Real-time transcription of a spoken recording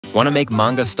Want to make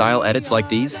manga-style edits like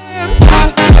these?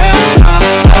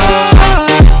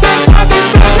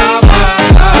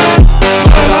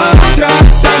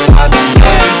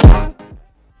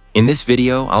 In this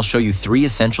video, I'll show you 3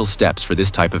 essential steps for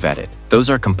this type of edit. Those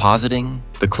are compositing,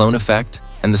 the clone effect,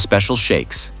 and the special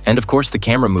shakes, and of course the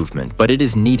camera movement, but it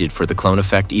is needed for the clone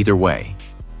effect either way.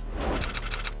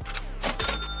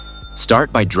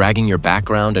 Start by dragging your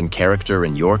background and character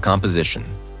in your composition.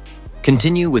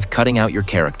 Continue with cutting out your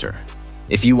character.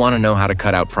 If you want to know how to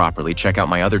cut out properly, check out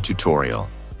my other tutorial.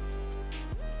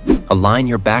 Align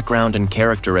your background and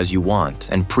character as you want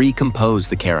and pre-compose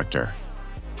the character.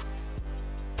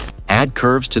 Add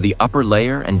curves to the upper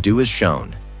layer and do as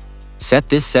shown. Set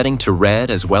this setting to red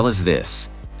as well as this,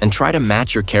 and try to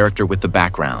match your character with the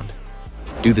background.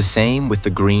 Do the same with the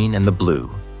green and the blue.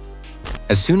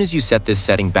 As soon as you set this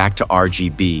setting back to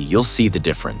RGB, you'll see the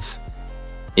difference.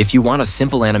 If you want a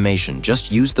simple animation, just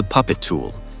use the puppet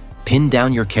tool. Pin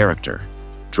down your character,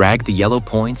 drag the yellow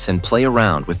points, and play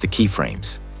around with the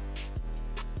keyframes.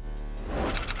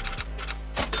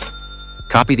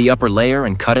 Copy the upper layer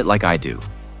and cut it like I do.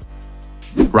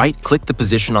 Right-click the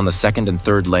position on the second and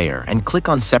third layer and click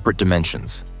on separate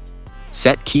dimensions.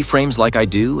 Set keyframes like I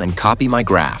do and copy my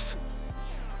graph.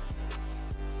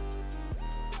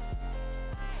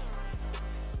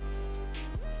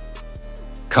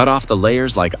 Cut off the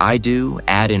layers like I do,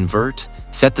 add invert,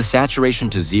 set the saturation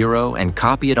to 0 and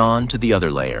copy it on to the other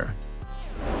layer.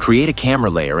 Create a camera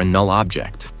layer in null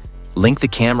object. Link the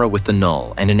camera with the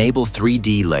null and enable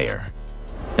 3D layer.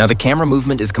 Now the camera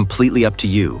movement is completely up to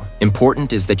you.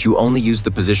 Important is that you only use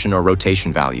the position or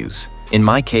rotation values. In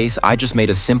my case, I just made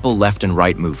a simple left and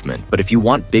right movement, but if you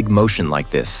want big motion like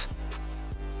this,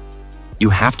 you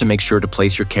have to make sure to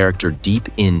place your character deep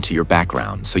into your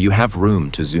background so you have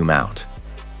room to zoom out.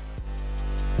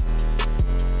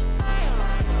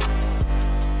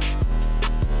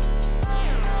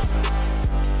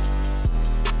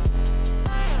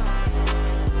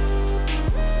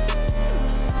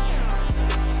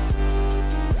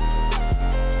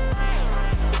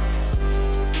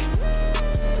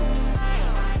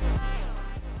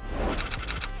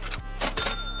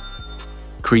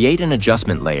 Create an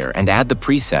adjustment layer and add the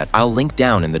preset I'll link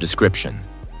down in the description.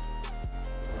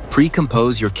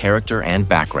 Pre-compose your character and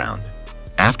background.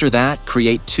 After that,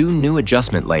 create 2 new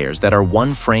adjustment layers that are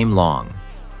 1 frame long.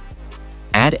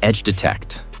 Add edge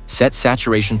detect, set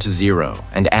saturation to 0,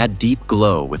 and add deep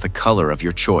glow with a color of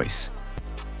your choice.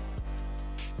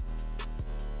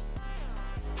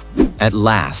 At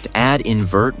last, add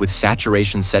invert with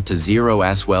saturation set to 0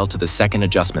 as well to the second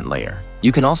adjustment layer.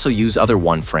 You can also use other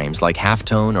 1 frames like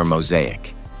halftone or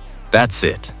mosaic. That's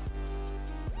it.